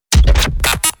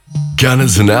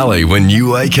Gunners and Ali when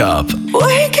you wake up.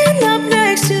 Waking up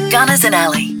next to Gunners and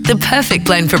Ali, the perfect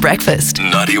blend for breakfast.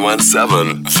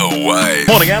 91.7 The Wave.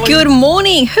 Morning, Ali. Good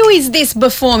morning. Who is this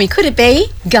before me? Could it be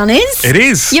Gunners? It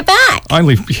is. You're back.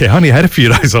 Only had a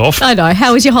few days off. I know.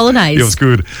 How was your holidays? It was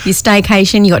good. Your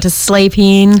staycation, you got to sleep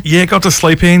in. Yeah, got to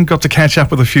sleep in, got to catch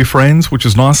up with a few friends, which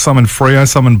is nice. Some in Freo,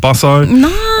 some in Busso.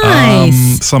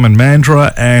 Nice. Some in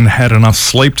Mandurah, and had enough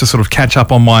sleep to sort of catch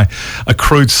up on my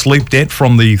accrued sleep debt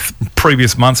from the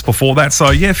previous months before that. So,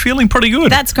 yeah, feeling pretty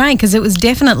good. That's great because it was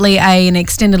definitely an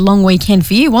extended long weekend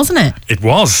for you, wasn't it? It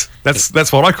was.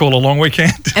 That's what I call a long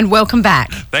weekend. And welcome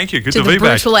back. Thank you. Good to to be the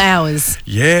back. brutal hours.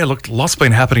 Yeah, look, lots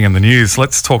been happening in the news.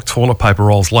 Let's talk toilet paper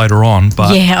rolls later on.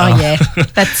 But Yeah,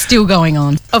 that's still going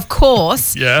on. Of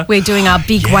course, Yeah. we're doing our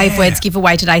big Wave Words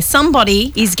giveaway today.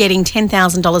 Somebody is getting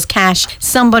 $10,000 cash.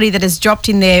 Somebody that has dropped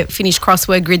in their finished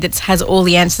crossword grid that has all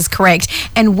the answers correct.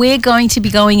 And we're going to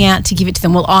be going out to give it to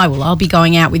them. Well, I will. I'll be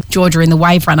going out with Georgia in the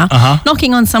Wave Runner,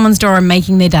 knocking on someone's door and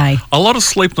making their day. a lot of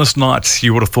sleepless nights,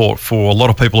 you would have thought, for a lot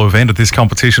of people who have entered this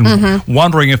competition,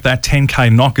 wondering if that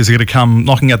 10K knock is going to come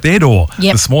knocking at their door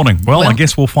this morning. Well, I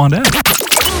guess we'll find out.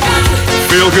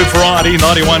 Feel Good Friday,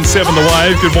 91.7 The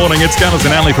Wave. Good morning, it's Gunners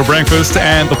and Ali for breakfast.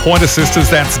 And the Pointer Sisters,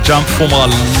 that's Jump For My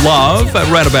Love,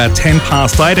 around about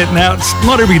 8:10. Now, it's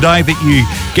not every day that you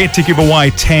get to give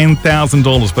away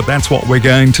 $10,000, but that's what we're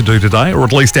going to do today, or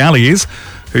at least Ali is,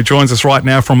 who joins us right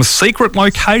now from a secret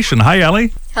location. Hey,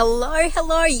 Ali.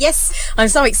 Hello. Yes, I'm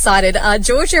so excited.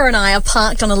 Georgia and I are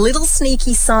parked on a little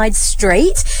sneaky side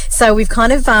street. So we've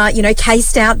kind of,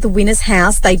 cased out the winner's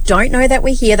house. They don't know that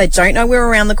we're here. They don't know we're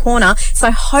around the corner.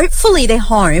 So hopefully they're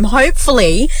home.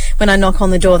 Hopefully when I knock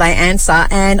on the door, they answer.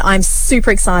 And I'm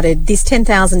super excited. This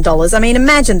 $10,000. I mean,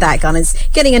 imagine that, Gunners,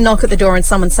 getting a knock at the door and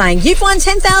someone saying, you've won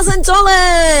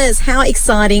 $10,000. How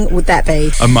exciting would that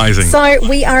be? Amazing. So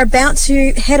we are about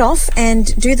to head off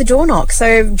and do the door knock.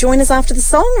 So join us after the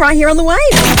song right here on the Wave.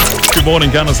 Good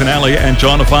morning, Gunners and Ali and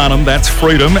John Farnham. That's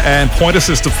Freedom. And Pointer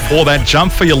Sister for that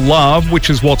Jump For Your Love, which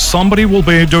is what somebody will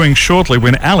be doing shortly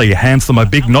when Ali hands them a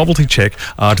big novelty check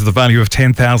to the value of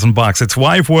 $10,000. It's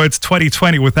Wave Words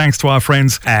 2020 with thanks to our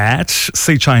friends at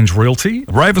Seachange Realty,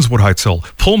 Ravenswood Hotel,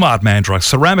 Poolmart, Mandurah,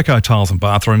 Ceramico Tiles and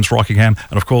Bathrooms, Rockingham,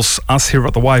 and of course us here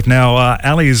at the Wave. Now,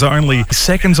 Ali is only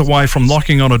seconds away from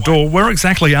knocking on a door. Where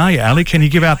exactly are you, Ali? Can you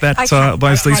give out that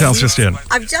those details just yet?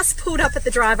 I've just pulled up at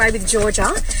the driveway with Georgia.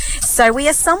 So we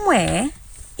are somewhere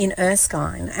in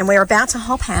Erskine and we're about to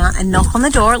hop out and knock on the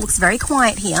door. It looks very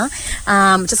quiet here.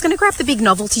 Just going to grab the big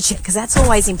novelty check because that's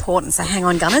always important. So hang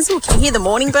on, Gunners. Oh, can you hear the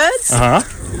morning birds?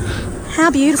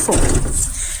 How beautiful.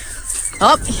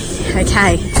 Oh,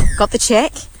 okay. Got the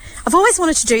check. I've always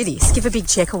wanted to do this, give a big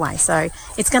check away. So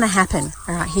it's going to happen.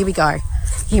 All right, here we go.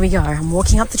 I'm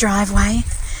walking up the driveway.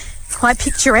 Quite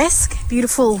picturesque.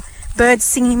 Beautiful birds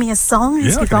singing me a song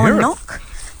as we go and knock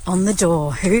on the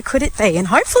door. Who could it be? And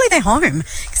hopefully they're home,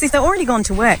 because if they're already gone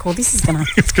to work, well, this is going to...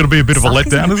 It's going to be a bit of a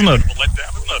letdown, isn't it?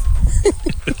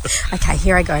 Okay,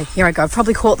 here I go. I've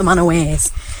probably caught them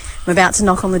unawares. I'm about to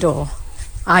knock on the door.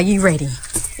 Are you ready?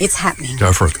 It's happening.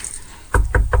 Go for it.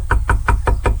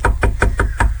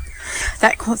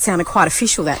 That sounded quite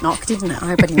official, that knock, didn't it? I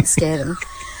hope I didn't scare them.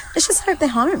 Let's just hope they're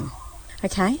home.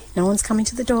 Okay, no one's coming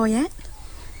to the door yet.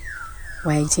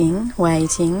 Waiting.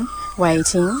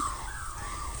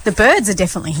 The birds are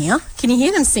definitely here. Can you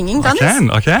hear them singing, Gunners?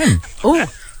 I can. Oh,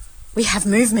 we have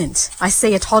movement. I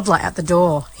see a toddler at the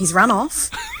door. He's run off.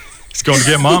 He's gone to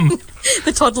get Mum.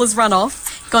 The toddler's run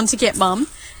off, gone to get Mum.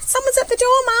 Someone's at the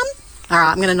door, Mum. All right,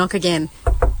 I'm going to knock again.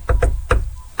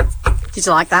 Did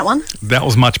you like that one? That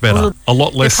was much better. Well, a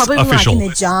lot less they're probably official. like in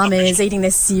their jammers, eating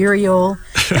their cereal.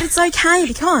 But it's okay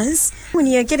because when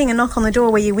you're getting a knock on the door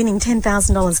where you're winning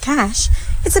 $10,000 cash,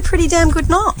 it's a pretty damn good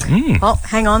knock. Oh,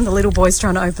 hang on. The little boy's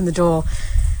trying to open the door.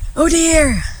 Oh,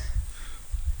 dear.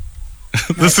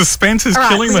 The suspense is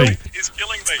killing me.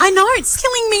 I know. It's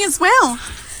killing me as well.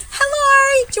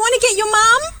 Hello. Do you want to get your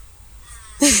mum?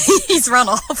 He's run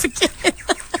off again.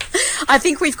 I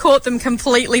think we've caught them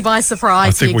completely by surprise.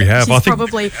 I think we have. She's I think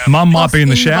probably Mum might be in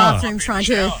the shower. Bathroom trying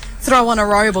to throw on a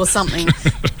robe or something.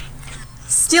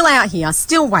 Still out here,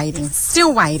 still waiting.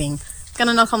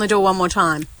 Gonna knock on the door one more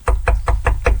time.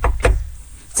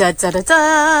 Da da da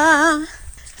da.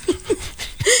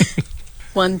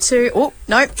 1, 2. Oh,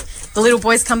 nope. The little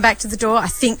boy's come back to the door. I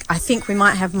think we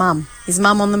might have Mum. Is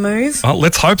Mum on the move? Oh,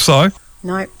 let's hope so.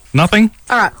 Nope. Nothing?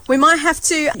 All right, we might have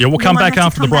to... Yeah, we'll come back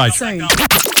after the break. Soon.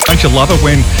 Don't you love it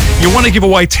when you want to give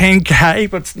away 10K,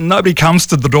 but nobody comes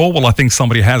to the door? Well, I think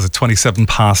somebody has at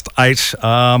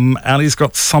 8:27. Ali's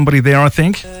got somebody there, I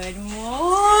think. Good morning.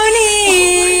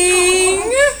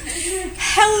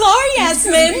 Hello. Hello,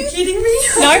 Yasmin. Are you kidding me?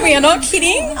 No, we are not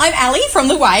kidding. I'm Ali from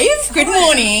The Wave. Good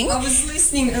morning. I was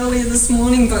listening earlier this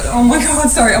morning, but oh my God,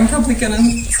 sorry, I'm probably going to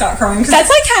start crying. That's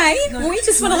okay. We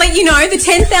just want to let you know the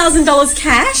 $10,000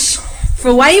 cash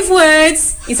for Wave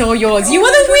Words is all yours. You are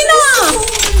the winner.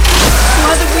 You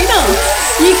are the winner.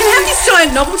 You can have this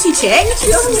giant novelty check.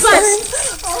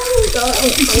 Oh my God,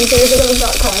 I'm going to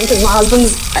start crying because my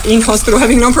husband's in hospital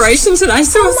having an operation today.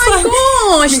 So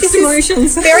Oh my gosh, mixed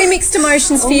emotions. Very mixed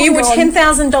emotions for you. my With God.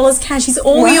 $10,000 cash is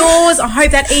all yours. I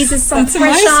hope that eases some That's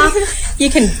pressure. amazing. You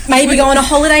can maybe go on a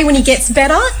holiday when he gets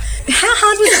better. How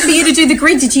hard was it for you to do the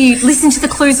grid? Did you listen to the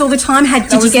clues all the time?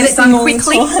 Did you get it done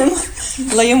quickly?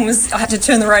 I had to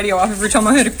turn the radio off every time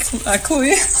I heard a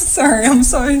clue. Sorry, I'm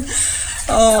so...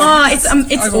 It's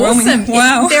overwhelming. awesome.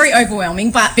 Wow. It's very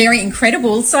overwhelming, but very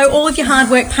incredible. So all of your hard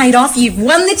work paid off. You've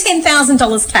won the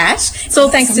 $10,000 cash. It's all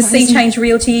thanks to Seachange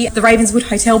Realty, the Ravenswood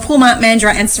Hotel, Poolmart,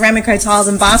 Mandurah, and Ceramico tiles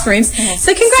and bathrooms.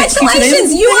 So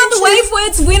congratulations, you are the Wave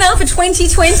Words winner for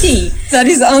 2020. That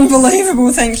is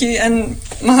unbelievable, thank you. And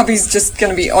my hubby's just going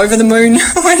to be over the moon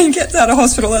when he gets out of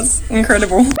hospital. That's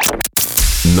incredible.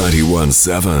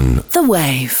 91.7. The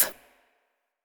Wave.